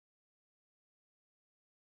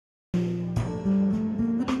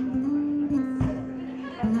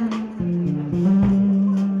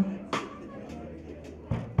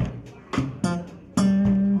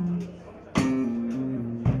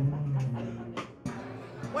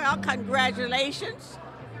Well, congratulations.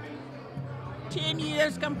 10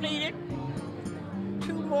 years completed,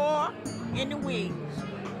 2 more in the wings.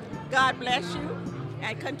 God bless you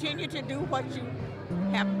and continue to do what you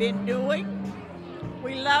have been doing.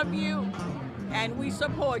 We love you and we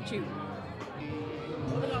support you.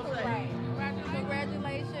 What was I saying?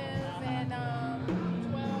 Congratulations and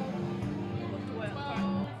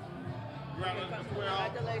 12.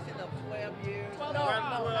 Congratulations of 12 years. 12 terms.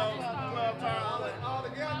 All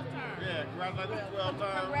together? Yeah, congratulations 12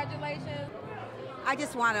 terms. Congratulations. I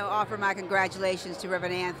just want to offer my congratulations to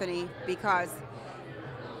Reverend Anthony because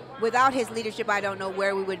without his leadership, I don't know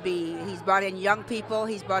where we would be. He's brought in young people.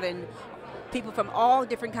 He's brought in people from all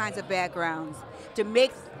different kinds of backgrounds to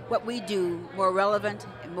make what we do more relevant,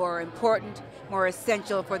 more important, more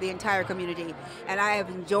essential for the entire community. And I have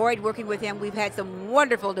enjoyed working with him. We've had some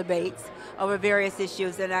wonderful debates over various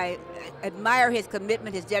issues, and I admire his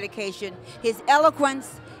commitment, his dedication, his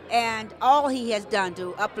eloquence, and all he has done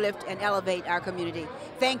to uplift and elevate our community.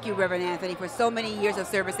 Thank you, Reverend Anthony, for so many years of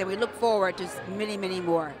service, and we look forward to many, many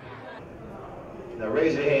more. Now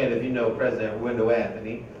raise your hand if you know President Wendell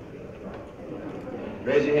Anthony.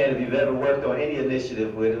 Raise your hand if you've ever worked on any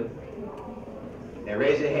initiative with him. And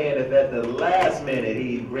raise your hand if at the last minute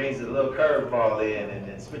he brings a little curveball in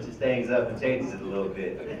and switches things up and changes it a little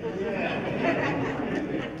bit.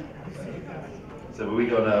 So we're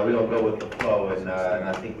gonna go with the flow, and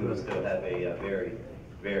I think we will still have a very,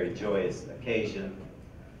 very joyous occasion.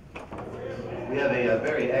 We have a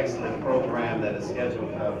very excellent program that is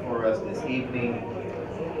scheduled for us this evening.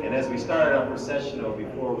 And as we start our processional,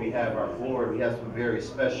 before we have our board, we have some very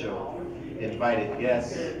special invited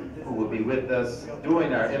guests who will be with us.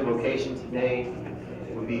 Doing our invocation today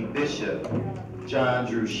will be Bishop John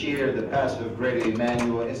Drew Shear, the pastor of Greater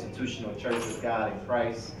Emmanuel Institutional Church of God in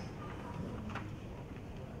Christ.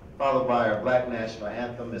 Followed by our Black National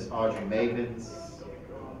Anthem, Ms. Audrey Mavens.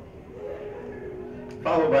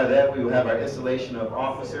 Followed by that, we will have our installation of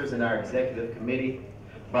officers in our executive committee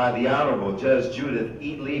by the Honorable Judge Judith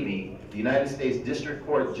E. Levy, the United States District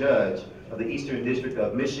Court Judge of the Eastern District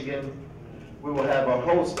of Michigan. We will have a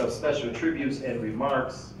host of special tributes and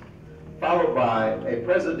remarks, followed by a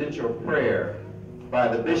presidential prayer by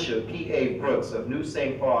the Bishop P.A. Brooks of New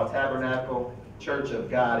St. Paul Tabernacle Church of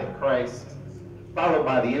God in Christ, followed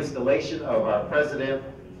by the installation of our president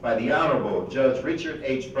by the Honorable Judge Richard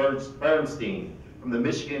H. Bernstein from the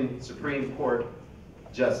Michigan Supreme Court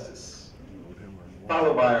Justice,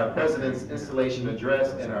 followed by our president's installation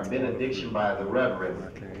address and our benediction by the Reverend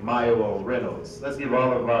Myo Reynolds. Let's give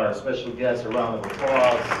all of our special guests a round of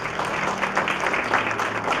applause.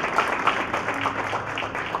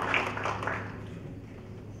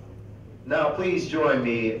 Now please join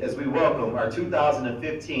me as we welcome our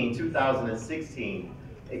 2015-2016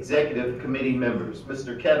 Executive Committee members.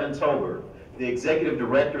 Mr. Kevin Tober, the Executive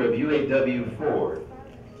Director of UAW Ford.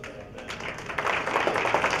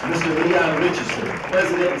 Mr. Leon Richardson,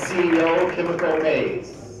 President and CEO of Chemical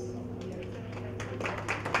Maize.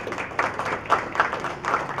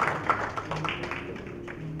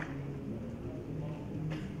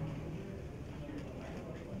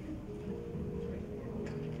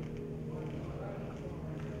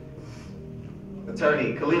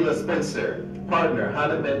 Attorney Kalila Spencer, partner,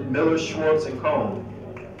 Hahnemann, Miller, Schwartz, and Cohn.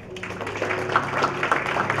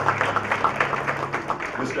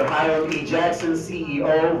 Mr. Hiram E. Jackson,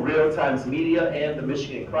 CEO, Real Times Media and the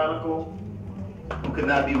Michigan Chronicle, who could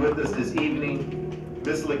not be with us this evening.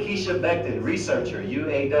 Ms. Lakeisha Becton, researcher,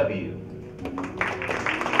 UAW.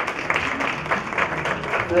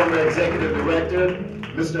 Former Executive Director,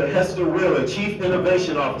 Mr. Hester Wheeler, Chief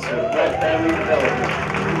Innovation Officer of Black Family Development.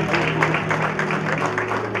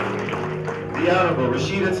 The Honorable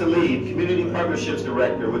Rashida Tlaib, Community Partnerships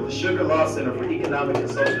Director with the Sugar Law Center for Economic and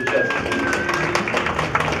Social Justice.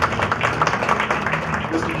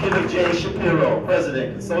 Mr. Kenneth J. Shapiro,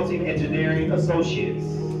 President, Consulting Engineering Associates.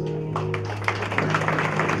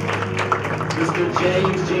 Mr.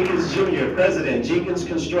 James Jenkins Jr., President, Jenkins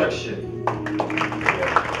Construction.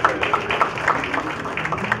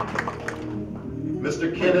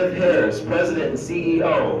 Mr. Kenneth Harris, President and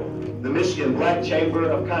CEO, the Michigan Black Chamber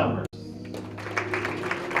of Commerce.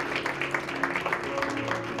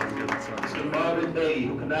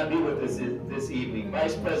 Who cannot be with us this evening,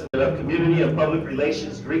 Vice President of Community and Public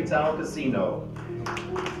Relations, Greektown Casino.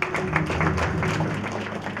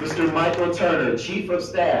 Mr. Michael Turner, Chief of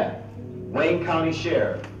Staff, Wayne County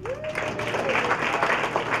Sheriff.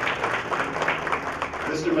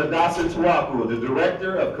 Mr. Madasa Tuaku, the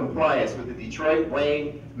Director of Compliance with the Detroit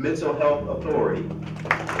Wayne Mental Health Authority.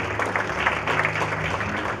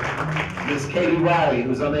 Ms. Katie Riley,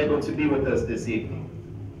 who's unable to be with us this evening.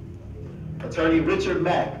 Attorney Richard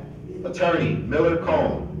Mack, Attorney Miller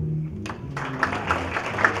Cohn.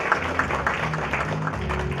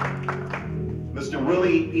 Mr.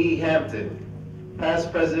 Willie E. Hampton,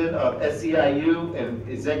 past president of SEIU and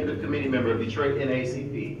executive committee member of Detroit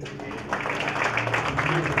NAACP.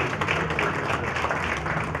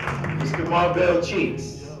 Mr. Marvell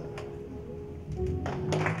Cheeks.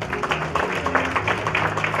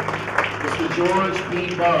 Mr. George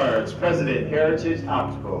B. Barnes, president, Heritage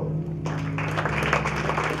Optical.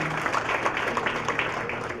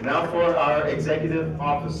 Now for our executive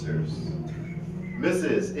officers.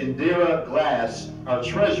 Mrs. Indira Glass, our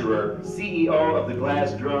treasurer, CEO of the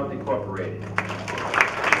Glass Drum Incorporated.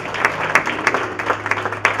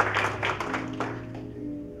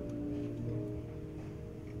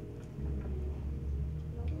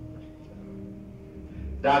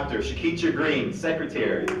 Dr. Shakitra Green,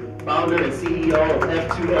 secretary, founder and CEO of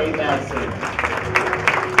F2A Math Center.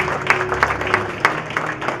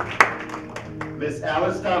 Ms.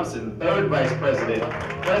 Alice Thompson, third vice president,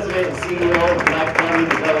 president and CEO of Black Family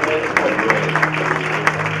Development Incorporated.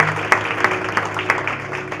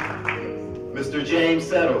 Mr. James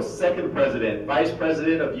Settles, second president, vice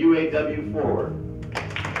president of UAW4.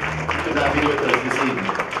 He could not be with us this evening.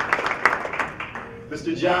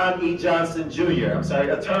 Mr. John E. Johnson Jr.,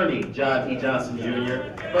 Attorney John E. Johnson Jr.,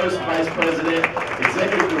 first vice president,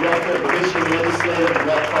 executive director of the Michigan Legislative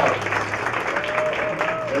Black Caucus.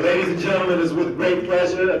 And ladies and gentlemen, it is with great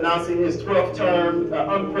pleasure announcing his 12th term,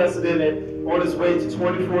 unprecedented, on his way to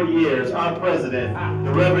 24 years, our president,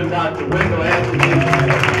 the Reverend Dr. Wendell Anthony,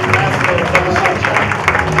 Pastor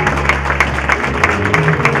Fellowship.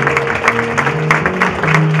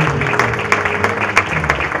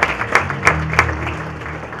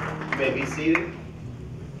 You may be seated.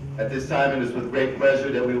 At this time, it is with great pleasure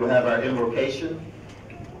that we will have our invocation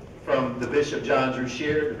from the Bishop John Drew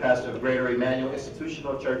Sheard, the pastor of Greater Emmanuel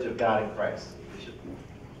Institutional Church of God in Christ. Bishop.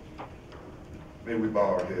 May we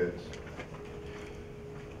bow our heads.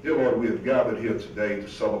 Dear Lord, we have gathered here today to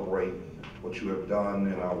celebrate what you have done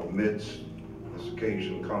in our midst. This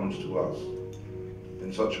occasion comes to us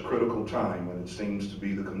in such a critical time when it seems to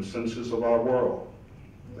be the consensus of our world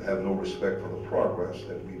to have no respect for the progress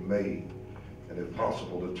that we've made, and if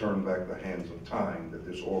possible to turn back the hands of time that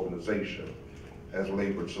this organization has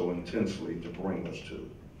labored so intensely to bring us to.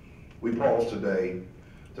 We pause today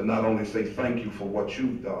to not only say thank you for what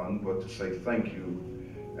you've done, but to say thank you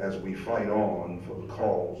as we fight on for the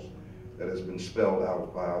cause that has been spelled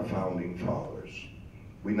out by our founding fathers.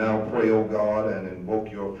 We now pray, O God, and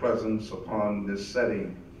invoke your presence upon this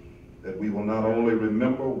setting, that we will not only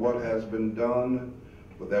remember what has been done,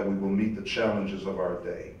 but that we will meet the challenges of our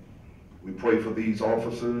day. We pray for these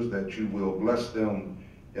officers that you will bless them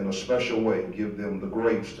in a special way, give them the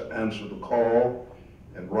grace to answer the call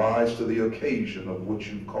and rise to the occasion of which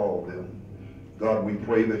you've called them. God, we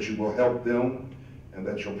pray that you will help them and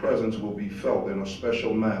that your presence will be felt in a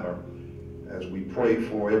special manner as we pray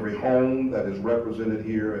for every home that is represented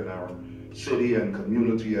here in our city and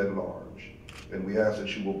community at large. And we ask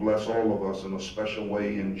that you will bless all of us in a special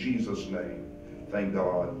way in Jesus' name. Thank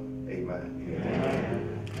God. Amen. Amen.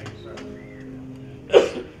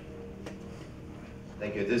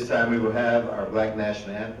 Thank you. At this time, we will have our Black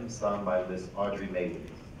National Anthem sung by Miss Audrey Mays.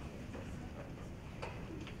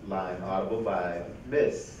 Line audible by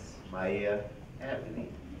Miss Maya Anthony.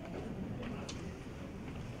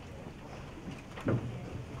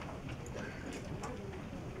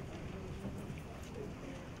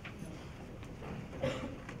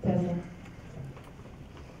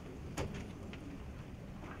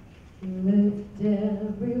 Lift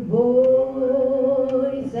every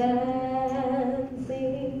voice and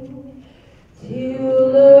sing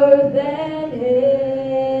till earth and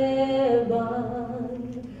heaven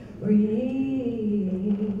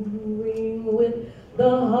ring, ring with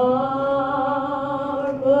the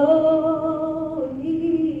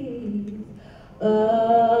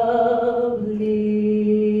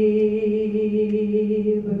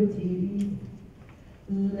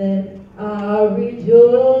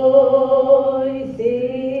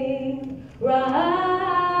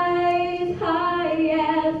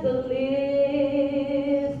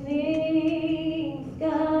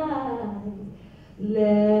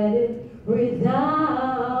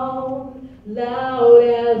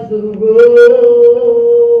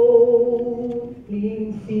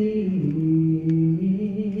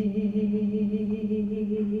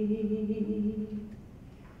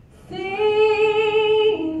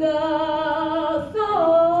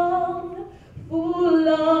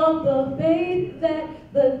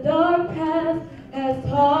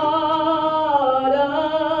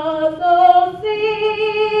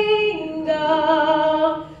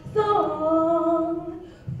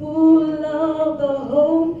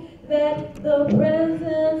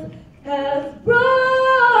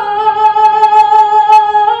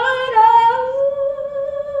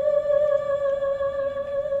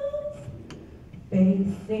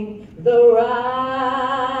the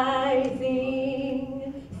rising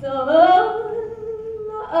sun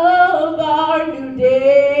of our new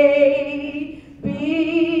day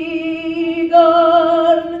begun.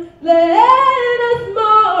 Let us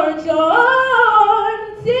march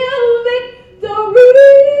on till victory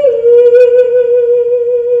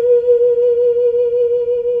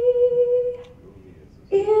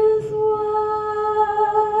is won.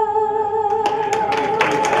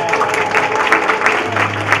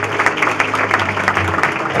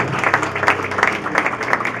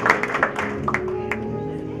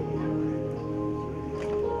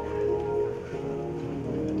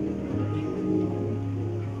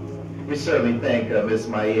 We certainly thank Ms.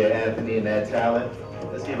 Maia Anthony and that talent.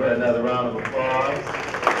 Let's give her another round of applause.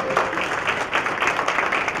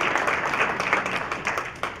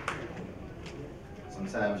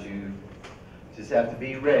 Sometimes you just have to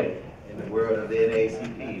be ready in the world of the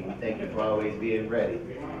NAACP. We thank you for always being ready.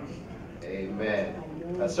 Amen.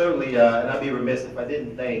 Certainly, and I'd be remiss if I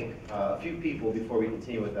didn't thank a few people before we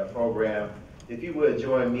continue with our program. If you would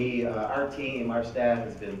join me, our team, our staff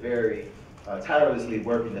has been very tirelessly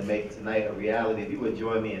working to make tonight a reality. If you would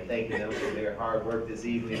join me in thanking them for their hard work this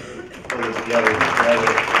evening, pulling together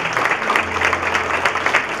together.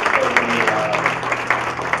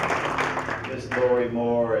 Ms. Lori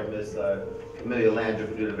Moore and Ms. Camelia Landry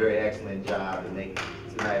who did a very excellent job to make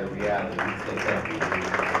tonight a reality. We say thank you.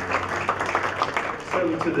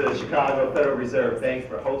 Certainly to the Chicago Federal Reserve, thanks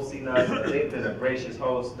for hosting us. They've been a gracious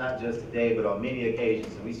host, not just today, but on many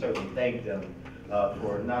occasions, and we certainly thank them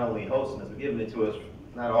for not only hosting us, but giving it to us,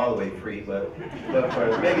 not all the way free, but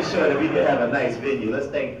for making sure that we can have a nice venue. Let's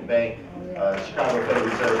thank the bank, Chicago Federal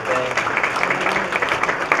Reserve Bank.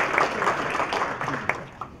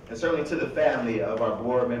 And certainly to the family of our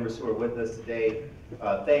board members who are with us today,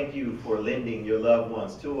 thank you for lending your loved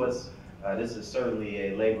ones to us. This is certainly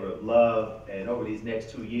a labor of love, and over these next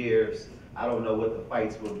 2 years, I don't know what the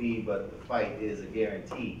fights will be, but the fight is a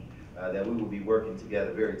guarantee that we will be working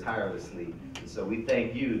together very tirelessly. And so we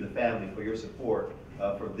thank you, the family, for your support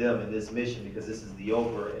for them in this mission, because this is the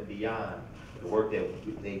over and beyond the work that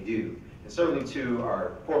they do. And certainly to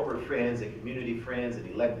our corporate friends and community friends and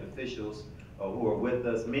elected officials who are with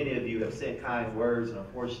us. Many of you have sent kind words, and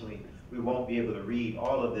unfortunately, we won't be able to read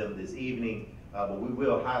all of them this evening, but we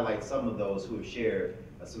will highlight some of those who have shared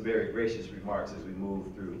some very gracious remarks as we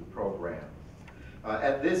move through the program.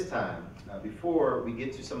 At this time, before we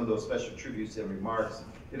get to some of those special tributes and remarks,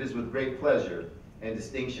 it is with great pleasure and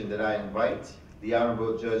distinction that I invite the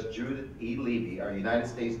Honorable Judge Judith E. Levy, our United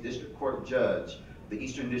States District Court Judge, the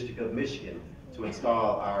Eastern District of Michigan, to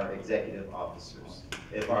install our executive officers.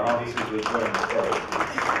 If our officers would join me forward,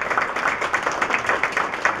 please.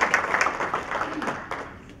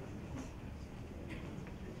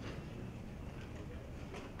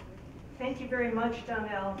 Thank you very much,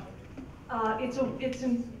 Donnell. It's a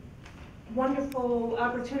wonderful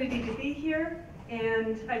opportunity to be here,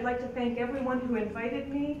 and I'd like to thank everyone who invited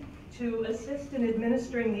me to assist in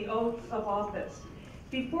administering the oath of office.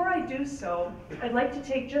 Before I do so, I'd like to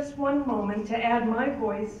take just one moment to add my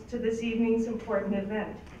voice to this evening's important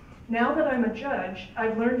event. Now that I'm a judge,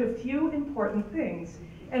 I've learned a few important things,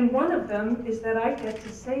 and one of them is that I get to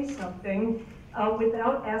say something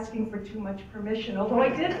without asking for too much permission. Although I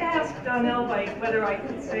did ask Donnell White whether I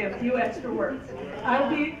could say a few extra words. I'll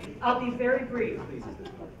be very brief,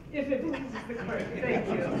 if it pleases the court. Thank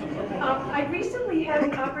you. I recently had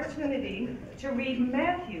an opportunity to read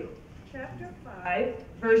Matthew chapter 5,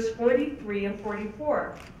 verse 43 and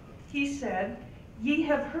 44. He said, "Ye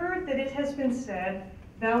have heard that it has been said,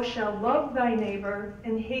 Thou shalt love thy neighbor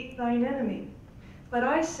and hate thine enemy. But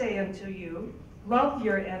I say unto you, love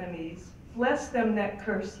your enemies, bless them that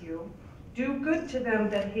curse you, do good to them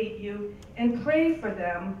that hate you, and pray for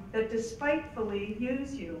them that despitefully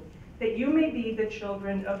use you, that you may be the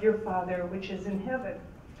children of your Father which is in heaven."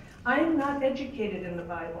 I am not educated in the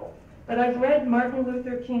Bible, but I've read Martin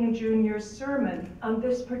Luther King Jr.'s sermon on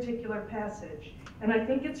this particular passage, and I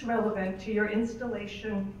think it's relevant to your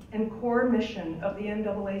installation and core mission of the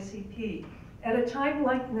NAACP at a time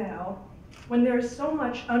like now, when there is so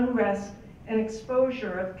much unrest and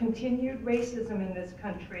exposure of continued racism in this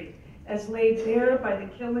country, as laid bare by the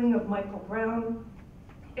killing of Michael Brown,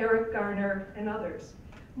 Eric Garner, and others.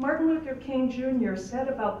 Martin Luther King Jr. said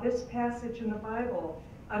about this passage in the Bible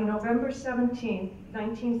on November 17,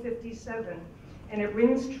 1957, and it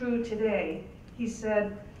rings true today. He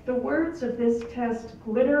said, "The words of this test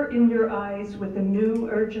glitter in your eyes with a new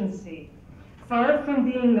urgency. Far from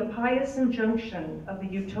being the pious injunction of the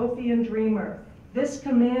utopian dreamer, this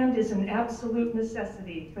command is an absolute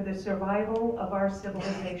necessity for the survival of our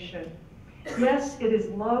civilization. Yes, it is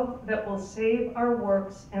love that will save our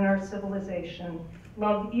works and our civilization,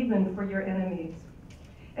 love even for your enemies.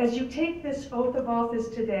 As you take this oath of office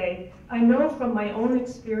today, I know from my own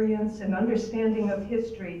experience and understanding of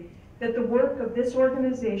history that the work of this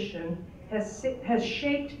organization has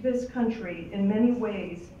shaped this country in many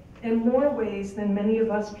ways, in more ways than many of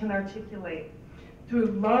us can articulate, through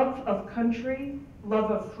love of country, love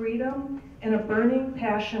of freedom, and a burning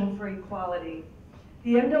passion for equality.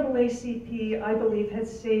 The NAACP, I believe, has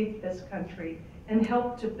saved this country and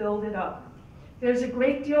helped to build it up. There's a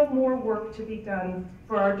great deal more work to be done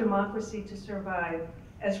for our democracy to survive,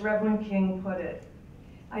 as Reverend King put it.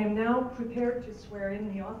 I am now prepared to swear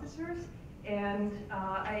in the officers, and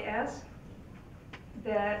I ask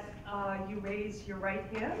that you raise your right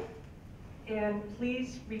hand, and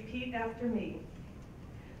please repeat after me.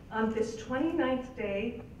 On this 29th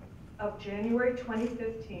day of January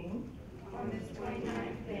 2015,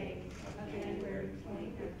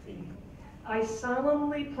 I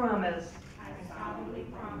solemnly promise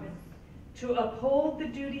to uphold the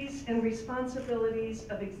duties and responsibilities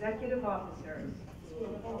of executive officers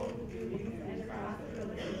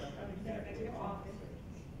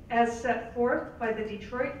as set forth by the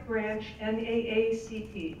Detroit Branch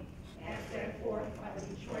NAACP.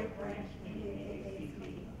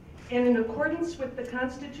 And in accordance with the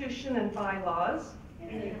Constitution and bylaws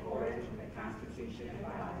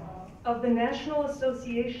of the National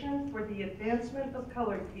Association for the Advancement of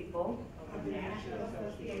Colored People,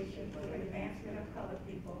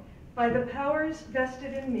 by the powers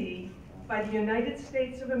vested in me by the United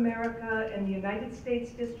States of America and the United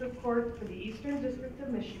States District Court for the Eastern District of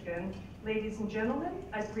Michigan, ladies and gentlemen,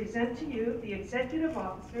 I present to you the executive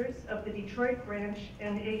officers of the Detroit Branch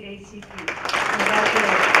NAACP.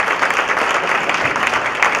 Congratulations.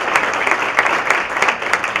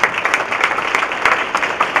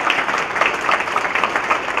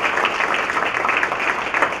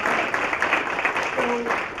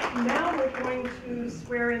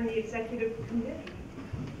 Swear in the executive committee.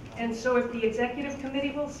 And so if the executive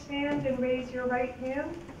committee will stand and raise your right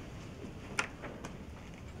hand.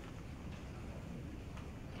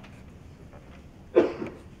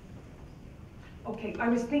 Okay, I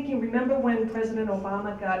was thinking, remember when President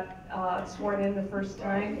Obama got sworn in the first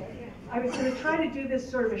time? I was going to try to do this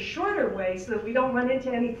sort of a shorter way so that we don't run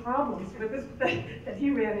into any problems with this that he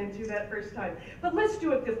ran into that first time. But let's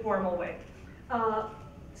do it the formal way.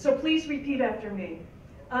 So please repeat after me.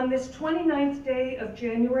 On this 29th day of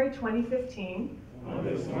January 2015,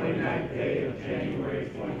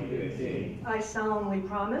 I solemnly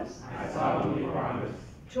promise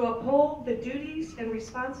to uphold the duties and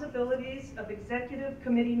responsibilities of executive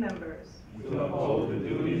committee members.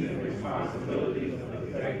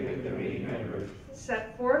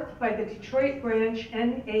 Set forth by the Detroit Branch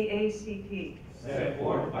NAACP.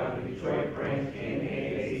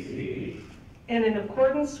 And in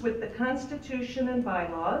accordance with the Constitution and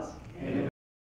bylaws